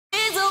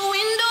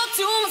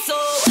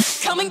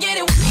and get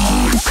it.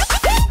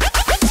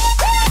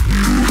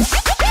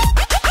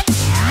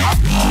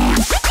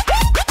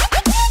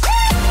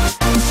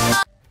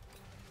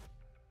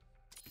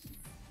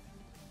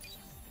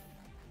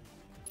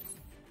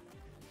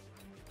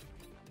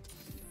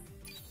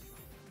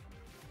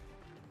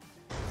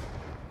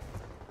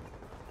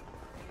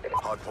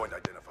 Hardpoint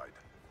identified.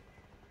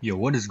 Yo,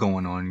 what is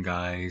going on,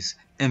 guys?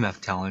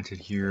 MF Talented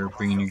here,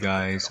 bringing you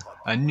guys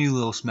a new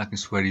little Smackin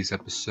Sweaties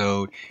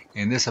episode.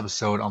 In this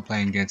episode, I'm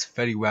playing against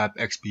Fetty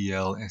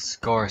XBL and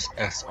Scarce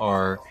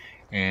SR,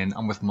 and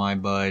I'm with my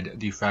bud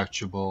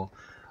Defracturable.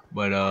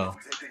 But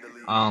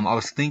I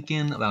was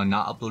thinking about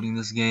not uploading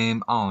this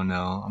game. I don't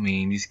know. I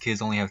mean, these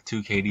kids only have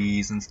 2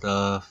 KDs and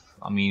stuff.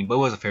 I mean, but it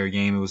was a fair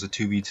game. It was a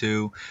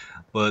 2v2.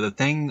 But the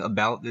thing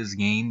about this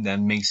game that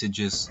makes it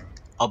just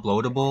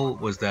uploadable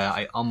was that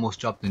I almost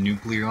dropped the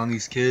nuclear on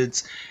these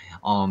kids.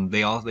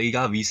 They got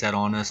VSAT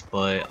on us,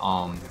 but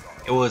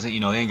it wasn't, you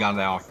know, they ain't got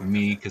that off of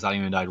me because I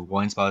even died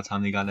once by the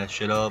time they got that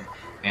shit up,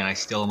 and I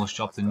still almost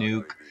dropped the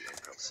nuke.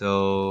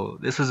 So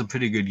this was a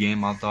pretty good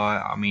game, I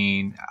thought. I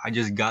mean, I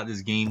just got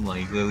this game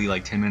like literally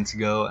like 10 minutes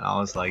ago, and I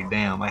was like,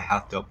 damn, I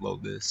have to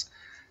upload this.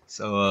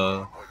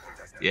 So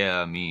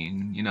yeah, I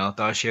mean, you know, I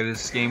thought I'd share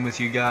this game with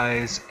you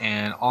guys,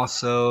 and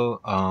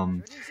also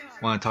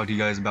want to talk to you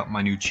guys about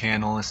my new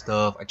channel and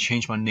stuff. I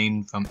changed my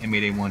name from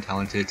M8A1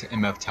 Talented to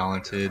MF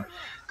Talented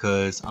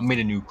because I made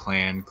a new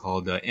clan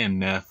called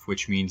MF,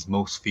 which means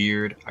most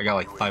feared. I got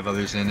like 5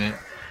 others in it.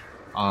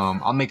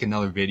 I'll make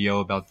another video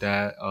about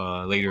that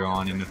later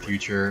on in the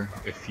future,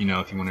 if you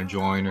want to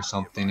join or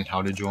something, and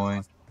how to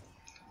join.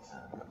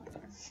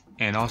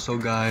 And also,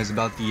 guys,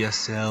 about the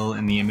SL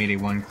and the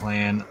M8A1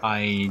 clan,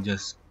 I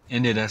just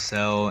ended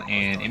SL,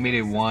 and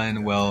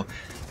M8A1, well,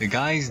 the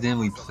guys didn't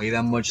really play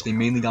that much. They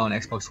mainly got on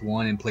Xbox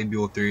One and played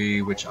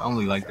BO3, which I don't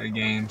really like that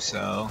game,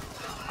 so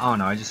I don't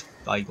know, I just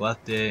like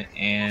left it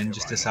and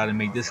just decided to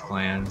make this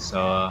clan.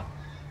 So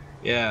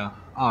yeah,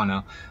 I don't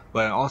know.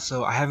 But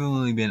also, I haven't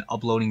really been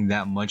uploading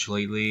that much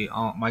lately.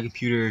 My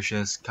computer is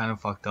just kind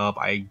of fucked up.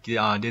 I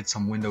did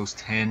some Windows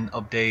 10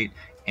 update,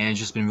 and it's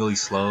just been really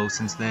slow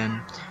since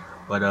then.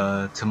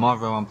 But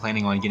tomorrow I'm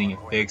planning on getting it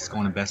fixed,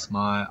 going to Best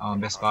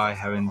Buy,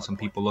 having some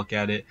people look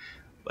at it.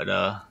 But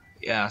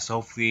yeah, so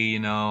hopefully, you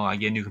know, I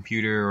get a new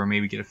computer or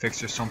maybe get it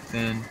fixed or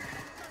something.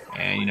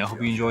 And, you know, hope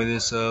you enjoy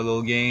this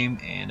little game,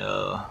 and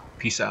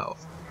peace out.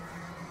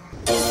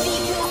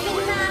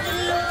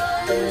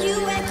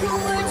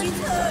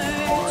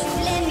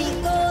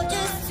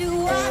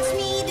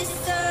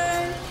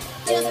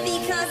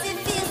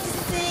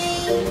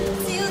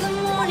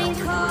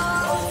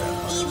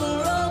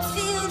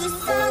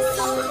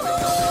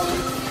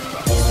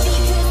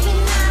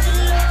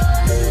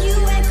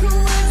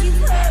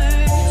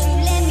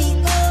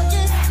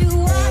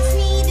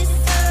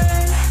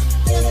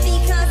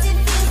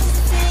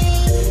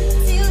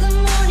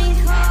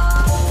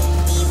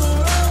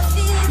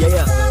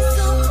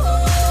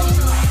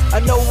 I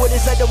know what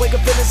it's like to wake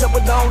up feeling so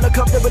alone,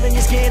 uncomfortable in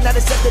your skin, not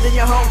accepted in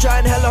your home,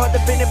 trying hella hard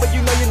to fit it, but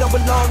you know you don't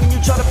belong, and you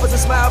try to put a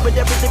smile, but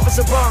everything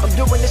feels so wrong. I'm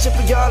doing this shit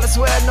for y'all, I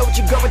swear I know what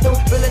you're going through,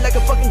 feeling like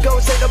a fucking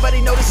ghost, ain't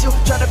nobody notice you,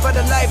 trying to find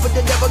a life, but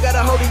the devil got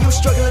a hold of you,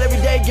 struggling every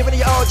day, giving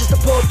it your all just to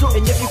pull through.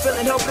 And if you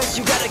feeling hopeless,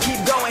 you gotta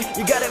keep going,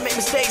 you gotta make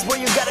mistakes, boy,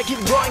 you gotta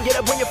keep growing, get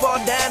up when you fall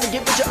down, and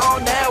give it your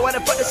all now. I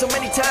done fucked it so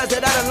many times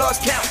that I done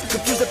lost count,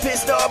 confused and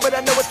pissed off, but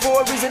I know it's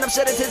for a reason. I'm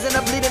shedding tears and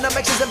I'm bleeding, I'm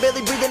anxious, I'm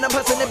barely breathing, I'm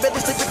hustling and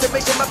barely sleeping to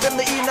make sure my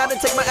family eating. I done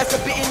take my ass to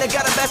beating, I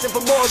got a asking for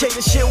more.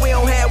 Chasing shit we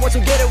don't have, once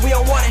we get it, we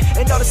don't want it.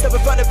 And all the stuff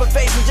in front of our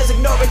face, we just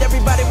ignore it.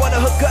 Everybody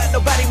wanna hook up,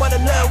 nobody wanna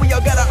love. We all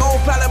got our own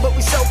problem, but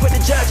we so quick to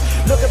judge.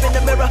 Look up in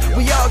the mirror,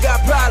 we all got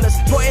problems.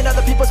 Pointing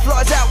other people's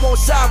flaws out won't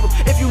solve them.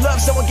 If you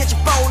love someone, get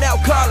your phone out,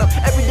 call them.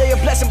 Every day a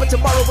blessing, but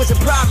tomorrow isn't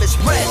promised.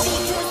 Rest.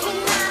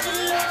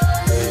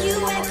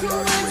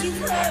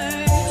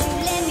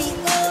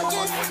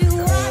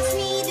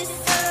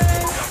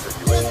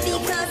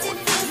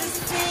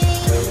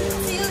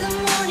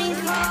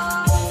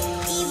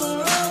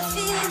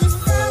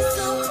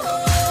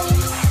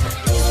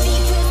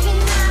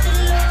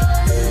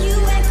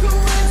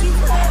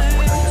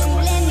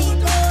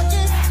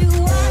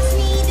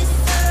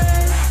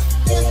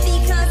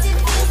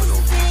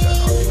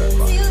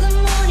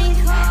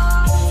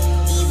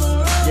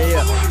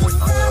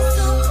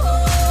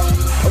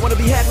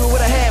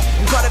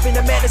 In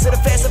the madness of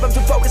the fast, I'm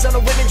too focused on the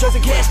women, drugs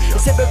and cash.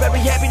 It's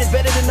temporary happiness,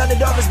 better than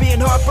underdog. It's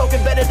being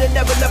heartbroken, better than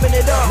never loving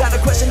it all. Not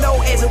a question,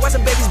 no answer. Why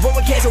some babies born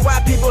with cancer?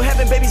 Why people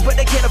having babies but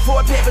they can't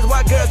afford pampers?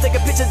 Why girls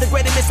taking pictures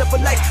degrading this up for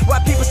likes?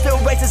 Why people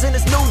still racist in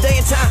this new day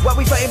and time? Why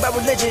we fighting by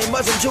religion,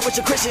 Muslim, Jewish,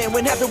 or Christian?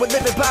 When half of us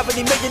live in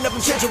poverty, million of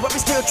them children. Why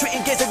we still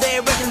treating gangsters they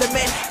ain't regular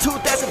men?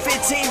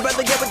 2015,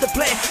 brother, get with the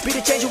plan. Be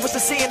the change you wish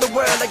to see in the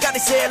world. Like God,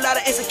 they say a lot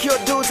of insecure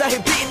dudes out here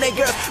beating their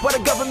girls. Why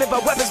the government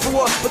buy weapons for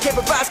war, but can't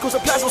provide school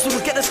supplies so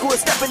students get to school and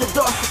step in the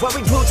door. Why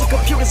we glued to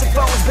computers and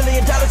phones, $1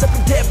 billion up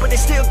in debt, but they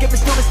still giving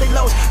students their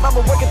loans.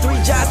 Mama working 3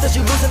 jobs, does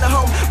you losing the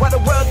home? Why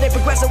the world ain't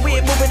progressing, we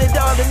ain't moving it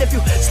on. And if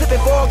you slip and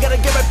fall, gotta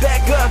get right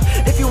back up.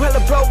 If you hella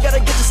broke, gotta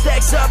get your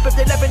stacks up. If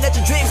they laughing at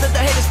your dreams, let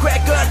the haters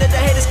crack up. Let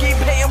the haters keep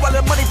paying while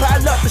the money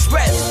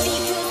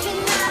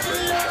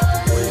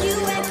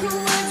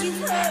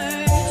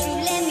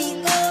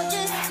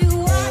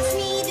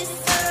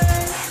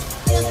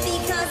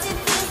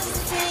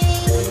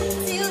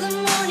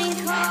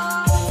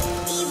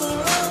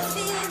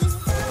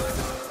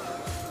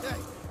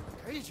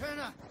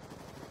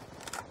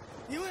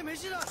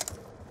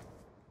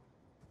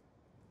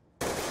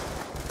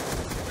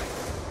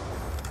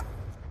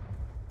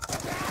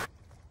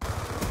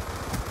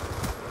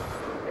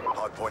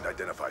Hardpoint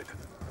identified.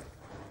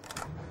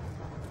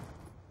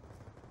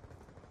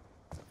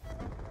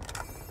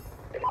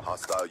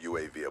 Hostile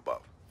UAV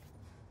above.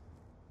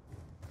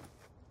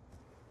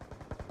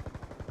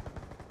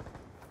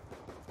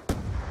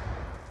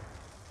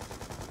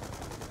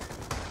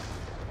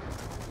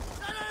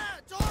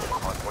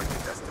 Hardpoint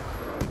contested.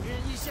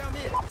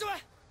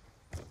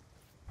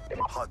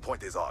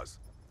 Hardpoint is ours.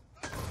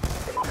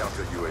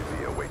 Counter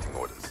UAV awaiting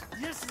orders.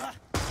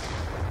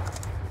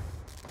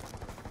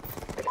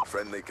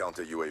 Friendly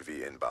counter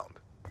UAV inbound.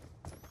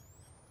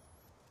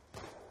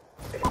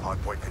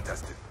 Hardpoint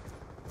contested.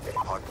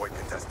 Hardpoint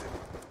contested.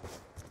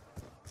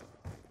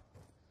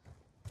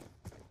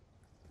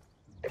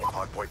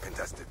 Hardpoint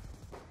contested.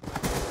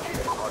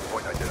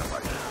 Hardpoint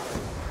identified.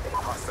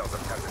 Hostiles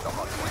have captured the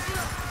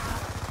hardpoint.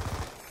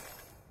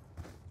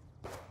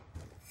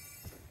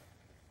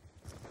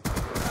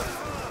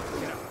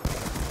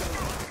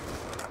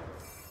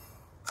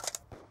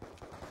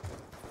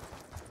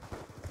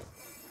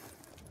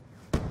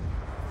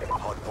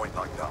 Hardpoint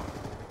knocked down.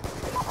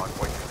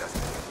 Hardpoint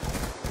contested.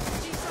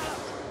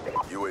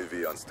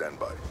 UAV on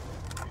standby.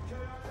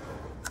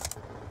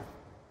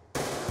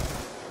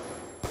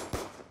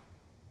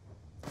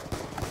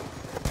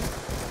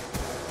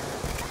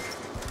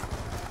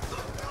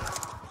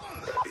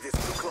 It is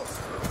too close.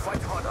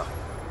 Fight harder.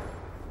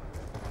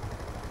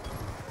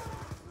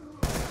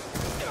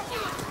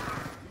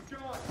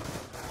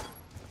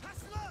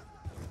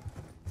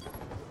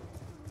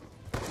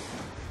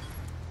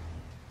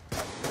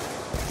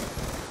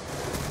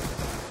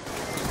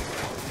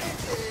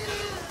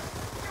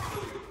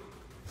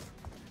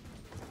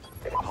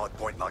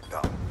 Hardpoint knocked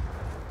down.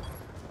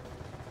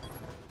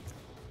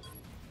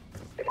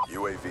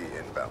 UAV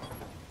inbound.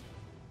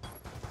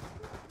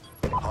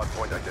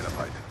 Hardpoint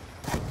identified.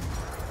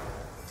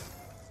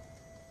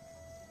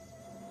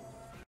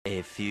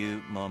 A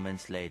few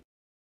moments later.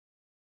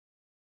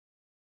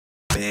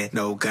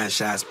 No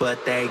gunshots,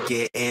 but they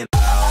getting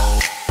low,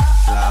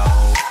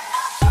 low,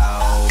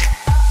 low,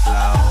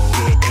 low.